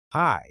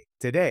Hi,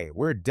 today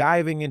we're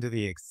diving into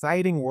the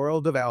exciting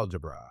world of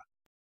algebra.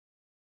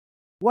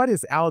 What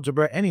is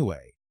algebra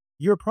anyway?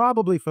 You're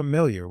probably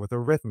familiar with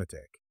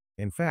arithmetic.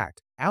 In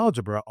fact,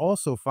 algebra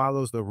also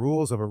follows the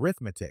rules of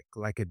arithmetic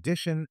like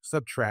addition,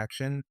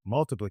 subtraction,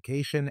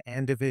 multiplication,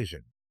 and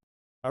division.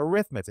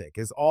 Arithmetic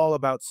is all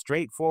about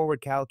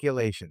straightforward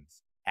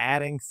calculations,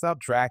 adding,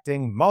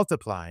 subtracting,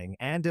 multiplying,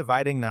 and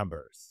dividing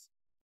numbers.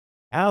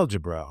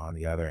 Algebra, on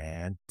the other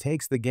hand,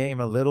 takes the game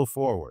a little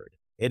forward.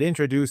 It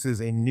introduces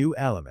a new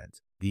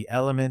element, the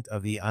element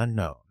of the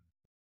unknown.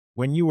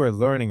 When you were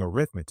learning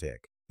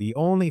arithmetic, the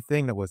only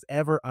thing that was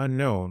ever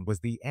unknown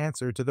was the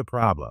answer to the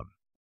problem.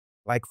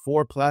 Like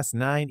 4 plus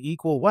 9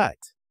 equal what?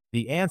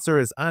 The answer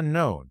is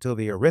unknown till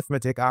the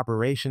arithmetic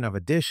operation of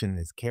addition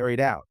is carried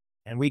out,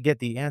 and we get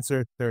the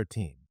answer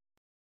 13.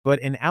 But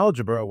in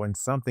algebra, when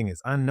something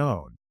is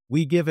unknown,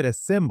 we give it a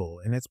symbol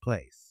in its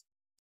place.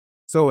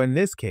 So in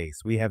this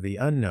case, we have the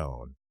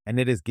unknown, and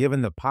it is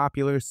given the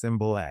popular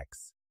symbol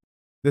x.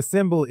 The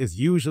symbol is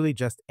usually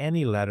just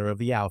any letter of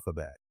the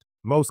alphabet.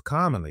 Most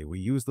commonly, we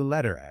use the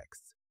letter x.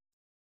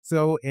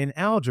 So in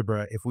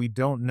algebra, if we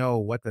don't know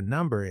what the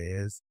number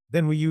is,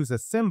 then we use a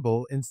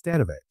symbol instead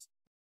of it.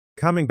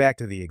 Coming back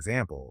to the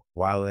example,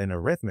 while in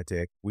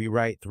arithmetic, we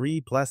write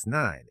 3 plus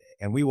 9,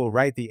 and we will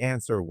write the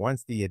answer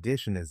once the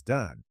addition is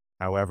done.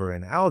 However,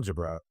 in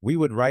algebra, we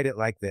would write it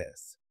like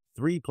this: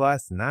 3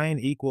 plus 9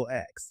 equal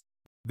x.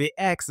 The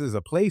x is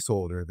a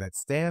placeholder that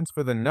stands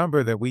for the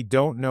number that we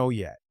don't know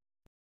yet.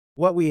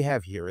 What we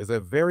have here is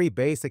a very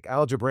basic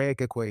algebraic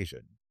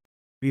equation.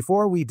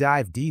 Before we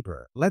dive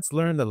deeper, let's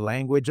learn the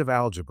language of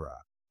algebra.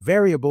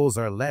 Variables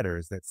are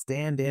letters that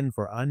stand in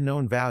for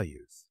unknown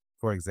values,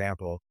 for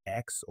example,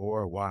 x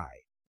or y.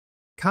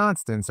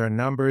 Constants are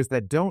numbers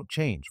that don't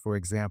change, for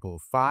example,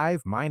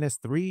 5, minus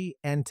 3,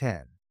 and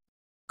 10.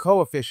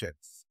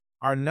 Coefficients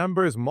are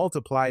numbers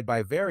multiplied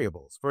by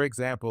variables, for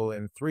example,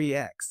 in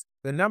 3x.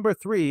 The number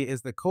 3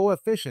 is the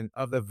coefficient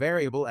of the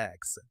variable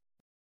x.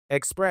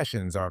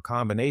 Expressions are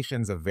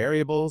combinations of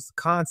variables,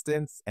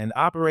 constants, and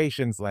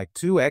operations like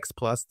 2x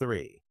plus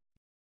 3.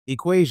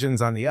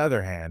 Equations, on the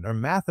other hand, are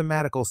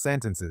mathematical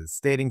sentences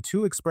stating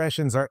two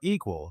expressions are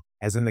equal,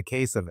 as in the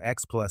case of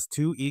x plus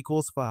 2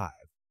 equals 5.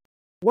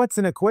 What's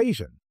an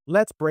equation?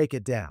 Let's break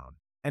it down.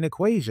 An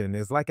equation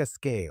is like a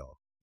scale.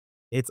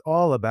 It's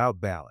all about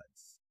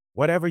balance.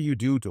 Whatever you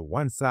do to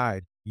one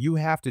side, you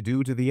have to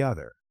do to the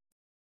other.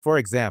 For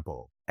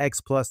example, x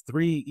plus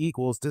 3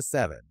 equals to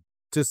 7.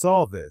 To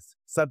solve this,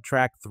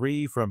 subtract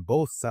 3 from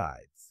both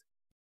sides.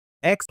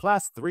 X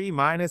plus 3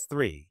 minus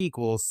 3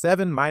 equals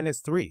 7 minus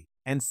 3,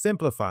 and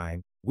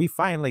simplifying, we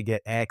finally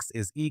get x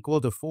is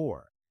equal to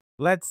 4.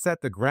 Let's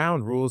set the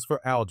ground rules for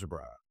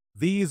algebra.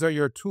 These are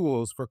your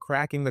tools for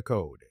cracking the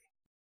code.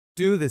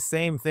 Do the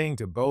same thing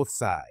to both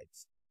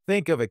sides.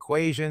 Think of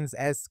equations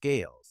as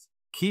scales.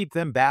 Keep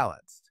them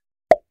balanced.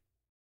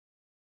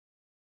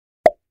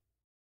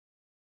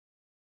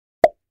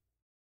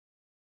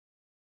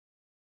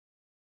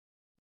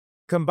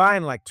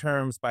 Combine like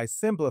terms by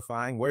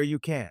simplifying where you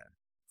can.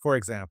 For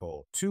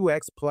example,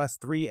 2x plus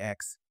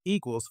 3x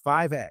equals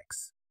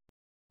 5x.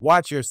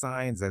 Watch your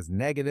signs, as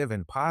negative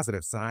and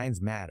positive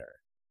signs matter.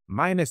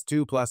 Minus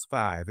 2 plus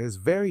 5 is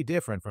very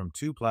different from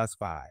 2 plus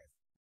 5.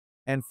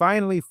 And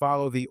finally,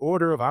 follow the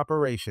order of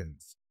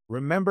operations.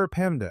 Remember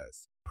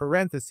PEMDAS: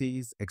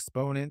 parentheses,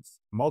 exponents,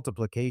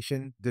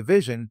 multiplication,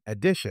 division,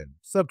 addition,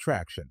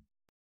 subtraction.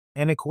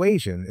 An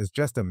equation is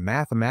just a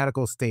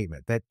mathematical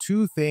statement that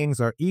two things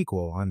are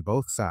equal on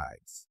both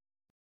sides.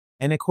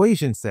 An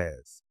equation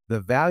says the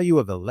value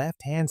of the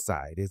left-hand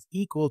side is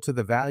equal to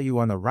the value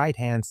on the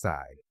right-hand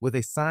side, with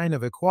a sign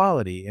of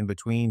equality in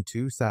between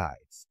two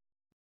sides.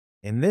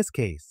 In this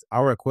case,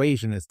 our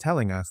equation is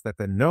telling us that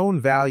the known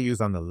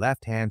values on the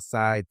left-hand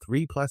side,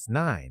 3 plus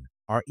 9,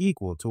 are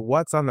equal to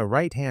what's on the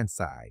right-hand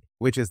side,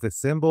 which is the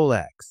symbol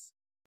x.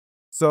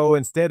 So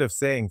instead of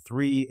saying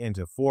 3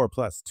 into 4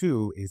 plus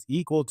 2 is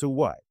equal to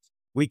what?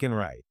 We can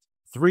write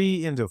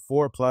 3 into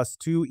 4 plus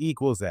 2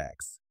 equals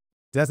x.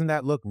 Doesn't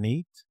that look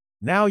neat?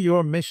 Now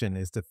your mission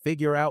is to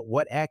figure out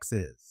what x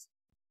is.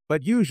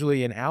 But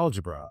usually in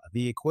algebra,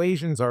 the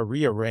equations are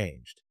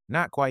rearranged,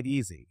 not quite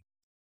easy.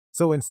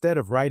 So instead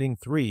of writing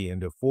 3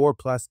 into 4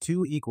 plus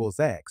 2 equals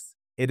x,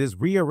 it is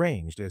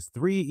rearranged as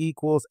 3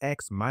 equals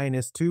x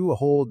minus 2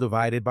 whole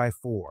divided by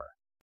 4.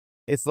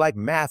 It's like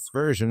math's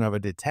version of a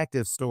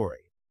detective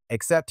story,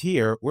 except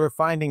here we're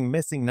finding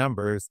missing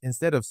numbers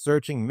instead of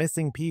searching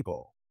missing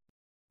people.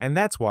 And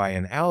that's why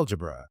in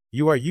algebra,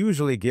 you are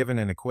usually given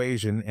an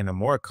equation in a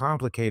more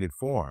complicated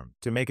form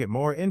to make it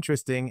more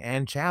interesting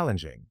and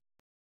challenging.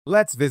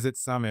 Let's visit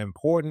some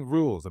important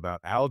rules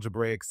about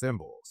algebraic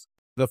symbols.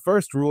 The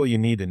first rule you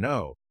need to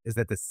know is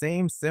that the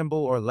same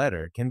symbol or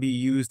letter can be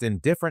used in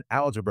different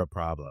algebra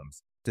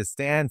problems to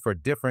stand for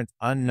different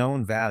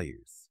unknown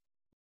values.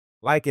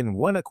 Like in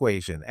one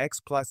equation,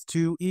 x plus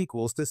 2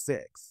 equals to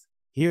 6.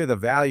 Here the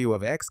value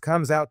of x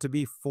comes out to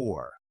be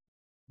 4.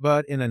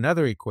 But in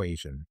another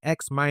equation,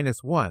 x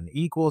minus 1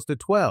 equals to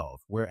 12,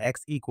 where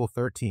x equals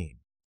 13.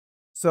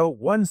 So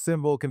one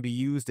symbol can be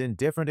used in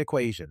different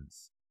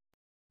equations.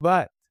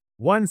 But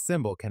one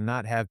symbol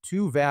cannot have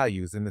two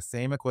values in the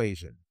same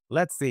equation.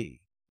 Let's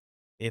see.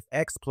 If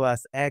x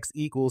plus x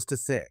equals to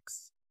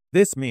 6,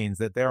 this means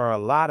that there are a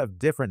lot of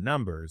different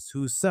numbers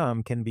whose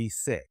sum can be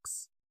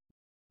 6,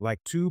 like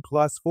 2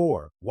 plus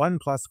 4, 1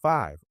 plus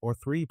 5, or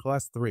 3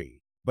 plus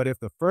 3. But if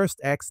the first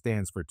x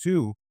stands for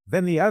 2,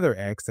 then the other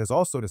x has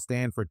also to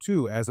stand for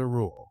 2 as a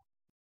rule.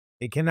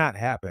 It cannot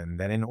happen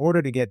that in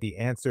order to get the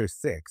answer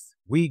 6,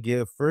 we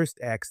give first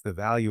x the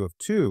value of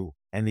 2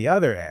 and the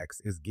other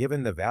x is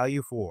given the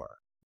value 4.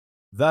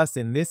 Thus,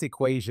 in this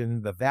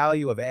equation, the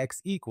value of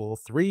x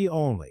equals 3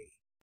 only.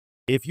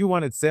 If you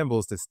wanted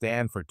symbols to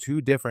stand for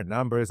two different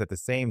numbers at the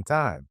same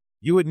time,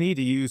 you would need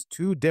to use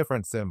two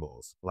different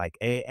symbols, like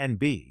A and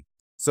B.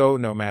 So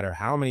no matter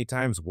how many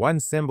times one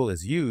symbol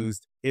is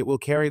used, it will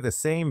carry the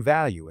same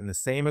value in the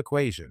same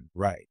equation,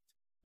 right?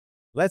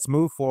 Let's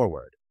move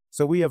forward.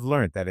 So we have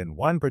learned that in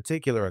one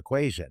particular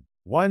equation,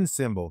 one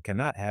symbol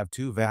cannot have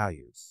two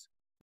values.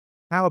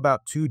 How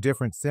about two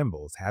different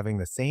symbols having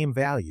the same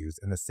values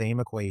in the same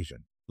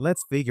equation?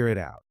 Let's figure it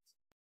out.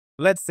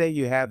 Let's say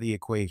you have the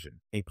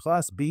equation a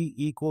plus b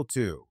equal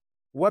 2.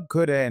 What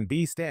could a and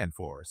b stand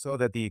for so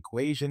that the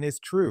equation is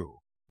true?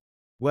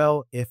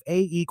 Well, if a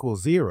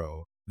equals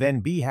 0,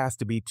 then b has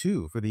to be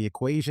 2 for the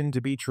equation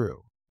to be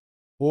true.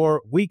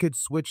 Or we could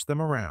switch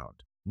them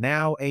around.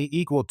 Now a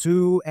equal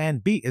 2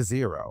 and b is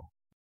 0.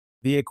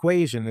 The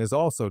equation is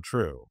also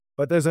true,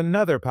 but there's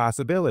another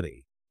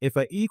possibility. If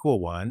a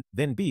equal 1,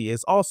 then b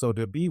is also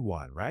to be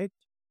 1, right?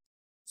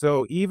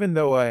 So even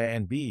though a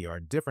and b are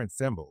different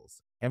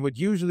symbols and would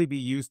usually be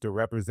used to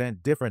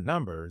represent different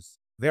numbers,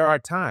 there are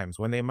times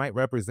when they might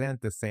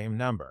represent the same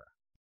number.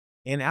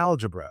 In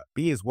algebra,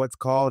 b is what's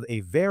called a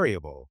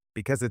variable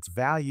because its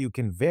value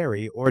can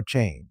vary or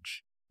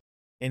change.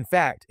 In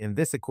fact, in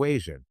this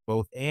equation,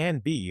 both a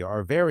and b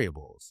are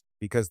variables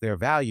because their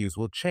values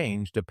will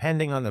change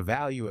depending on the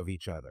value of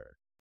each other.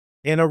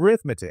 In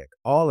arithmetic,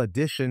 all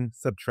addition,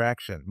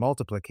 subtraction,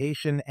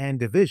 multiplication, and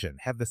division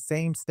have the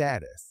same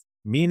status,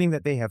 meaning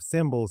that they have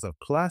symbols of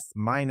plus,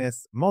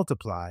 minus,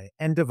 multiply,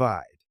 and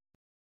divide.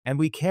 And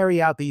we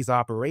carry out these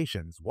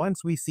operations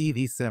once we see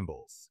these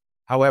symbols.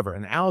 However,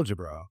 in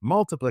algebra,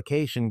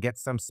 multiplication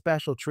gets some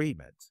special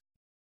treatment.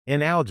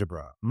 In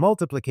algebra,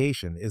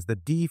 multiplication is the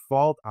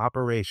default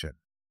operation,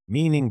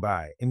 meaning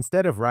by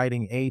instead of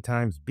writing a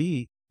times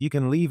b, you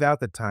can leave out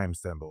the times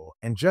symbol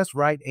and just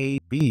write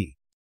ab.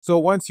 So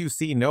once you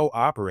see no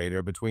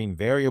operator between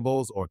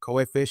variables or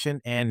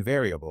coefficient and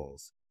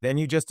variables, then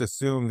you just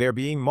assume they're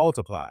being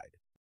multiplied.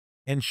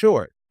 In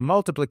short,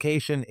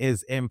 multiplication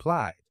is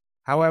implied.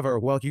 However,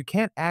 well, you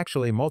can't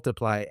actually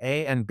multiply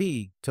a and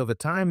b till the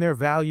time their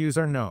values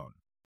are known.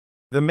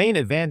 The main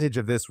advantage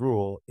of this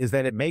rule is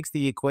that it makes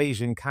the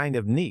equation kind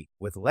of neat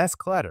with less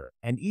clutter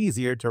and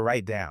easier to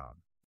write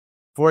down.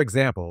 For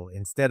example,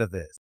 instead of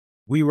this,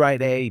 we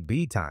write a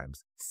b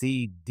times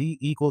c d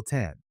equal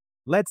 10.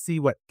 Let's see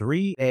what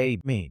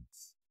 3a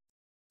means.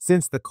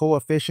 Since the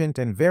coefficient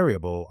and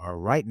variable are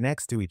right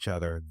next to each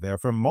other,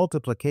 therefore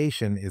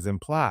multiplication is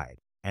implied,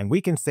 and we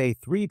can say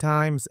 3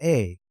 times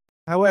a.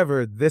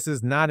 However, this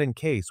is not in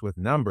case with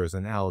numbers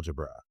in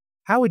algebra.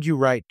 How would you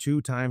write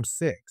 2 times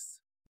 6?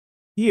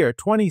 Here,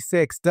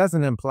 26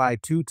 doesn't imply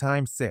 2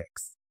 times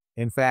 6.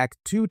 In fact,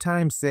 2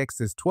 times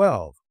 6 is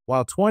 12,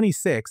 while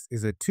 26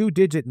 is a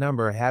two-digit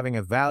number having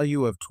a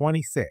value of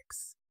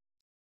 26.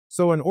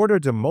 So in order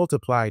to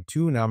multiply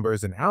two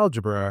numbers in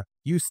algebra,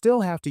 you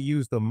still have to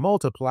use the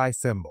multiply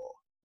symbol.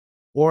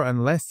 Or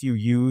unless you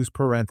use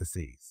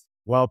parentheses.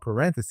 While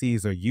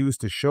parentheses are used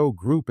to show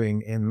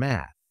grouping in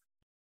math,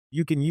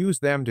 you can use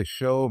them to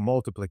show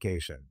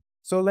multiplication.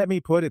 So let me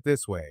put it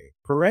this way.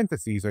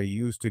 Parentheses are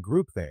used to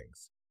group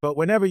things. But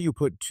whenever you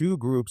put two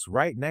groups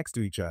right next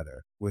to each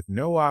other with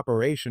no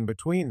operation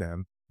between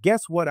them,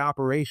 guess what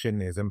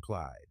operation is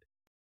implied?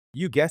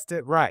 You guessed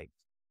it right.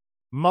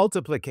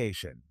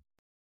 Multiplication.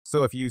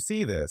 So if you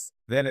see this,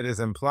 then it is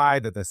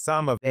implied that the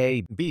sum of a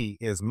and b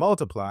is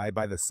multiplied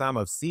by the sum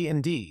of c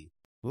and d.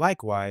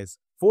 Likewise,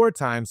 4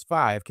 times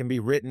 5 can be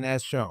written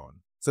as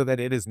shown, so that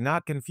it is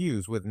not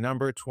confused with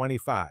number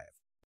 25.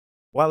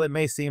 While it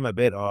may seem a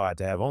bit odd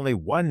to have only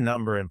one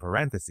number in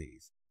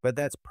parentheses, but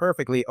that's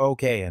perfectly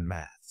okay in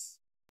maths.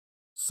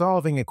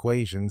 Solving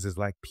equations is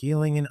like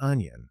peeling an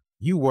onion.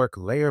 You work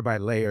layer by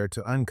layer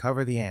to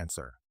uncover the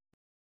answer.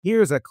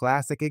 Here's a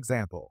classic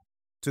example.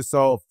 To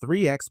solve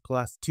 3x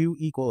plus 2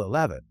 equal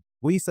 11,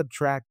 we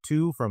subtract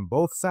 2 from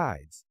both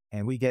sides,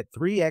 and we get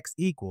 3x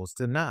equals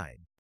to 9.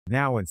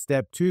 Now in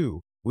step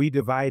 2, we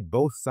divide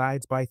both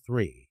sides by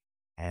 3.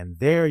 And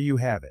there you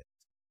have it.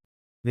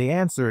 The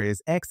answer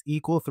is x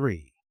equal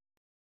 3.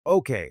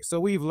 Okay, so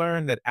we've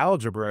learned that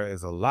algebra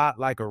is a lot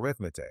like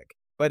arithmetic,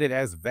 but it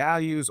has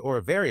values or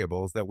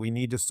variables that we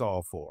need to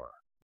solve for.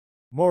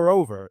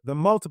 Moreover, the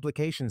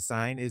multiplication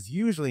sign is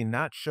usually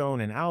not shown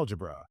in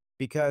algebra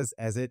because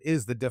as it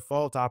is the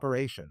default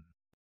operation.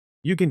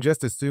 You can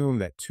just assume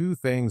that two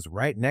things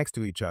right next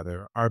to each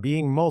other are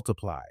being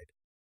multiplied.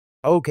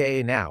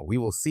 Okay, now we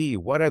will see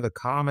what are the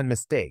common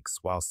mistakes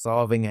while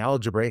solving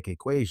algebraic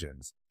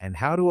equations and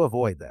how to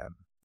avoid them.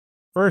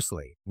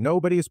 Firstly,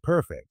 nobody is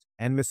perfect,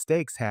 and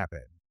mistakes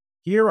happen.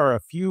 Here are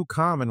a few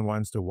common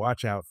ones to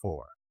watch out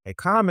for. A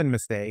common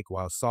mistake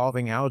while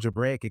solving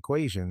algebraic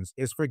equations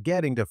is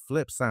forgetting to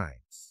flip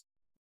signs.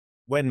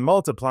 When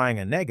multiplying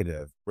a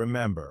negative,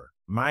 remember,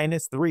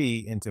 minus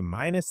 3 into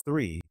minus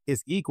 3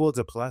 is equal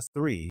to plus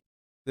 3.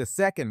 The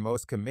second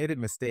most committed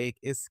mistake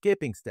is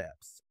skipping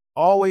steps.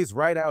 Always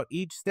write out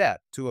each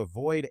step to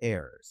avoid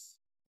errors.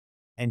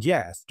 And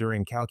yes,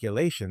 during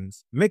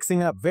calculations,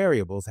 mixing up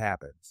variables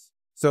happens.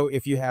 So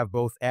if you have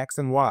both x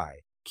and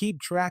y,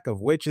 keep track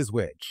of which is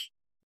which.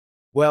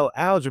 Well,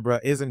 algebra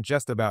isn't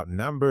just about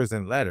numbers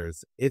and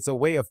letters, it's a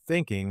way of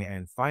thinking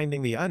and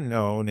finding the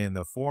unknown in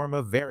the form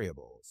of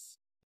variables.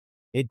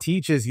 It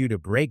teaches you to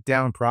break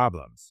down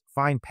problems,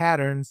 find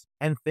patterns,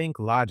 and think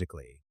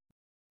logically.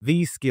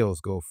 These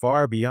skills go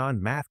far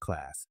beyond math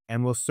class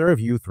and will serve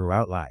you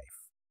throughout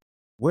life.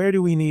 Where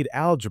do we need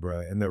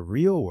algebra in the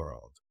real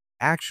world?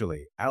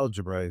 Actually,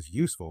 algebra is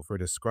useful for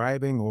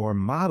describing or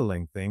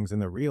modeling things in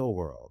the real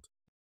world.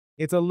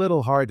 It's a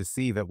little hard to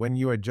see that when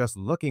you are just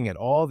looking at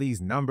all these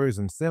numbers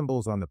and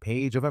symbols on the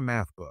page of a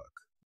math book.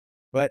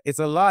 But it's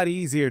a lot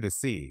easier to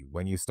see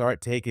when you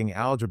start taking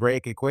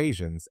algebraic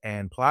equations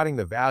and plotting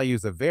the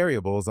values of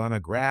variables on a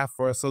graph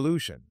for a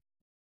solution.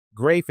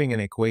 Graphing an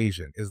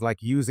equation is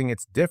like using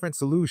its different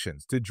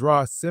solutions to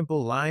draw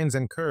simple lines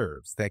and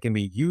curves that can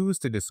be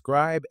used to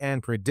describe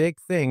and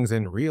predict things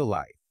in real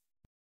life.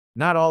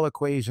 Not all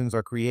equations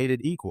are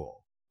created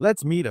equal.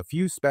 Let's meet a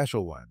few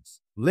special ones.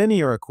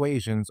 Linear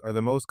equations are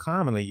the most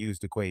commonly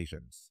used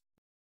equations.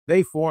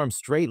 They form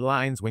straight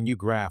lines when you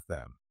graph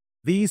them.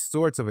 These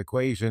sorts of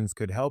equations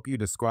could help you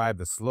describe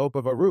the slope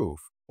of a roof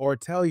or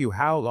tell you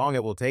how long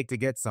it will take to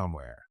get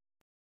somewhere.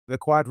 The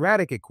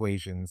quadratic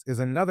equations is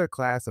another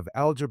class of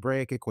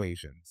algebraic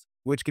equations,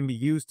 which can be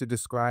used to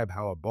describe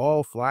how a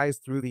ball flies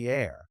through the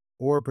air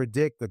or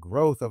predict the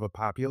growth of a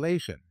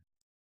population.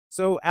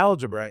 So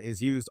algebra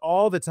is used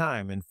all the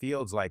time in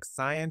fields like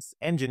science,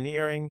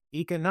 engineering,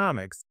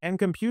 economics, and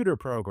computer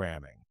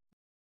programming.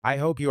 I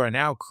hope you are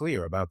now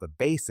clear about the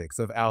basics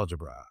of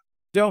algebra.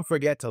 Don't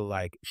forget to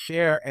like,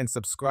 share, and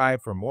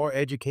subscribe for more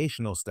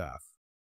educational stuff.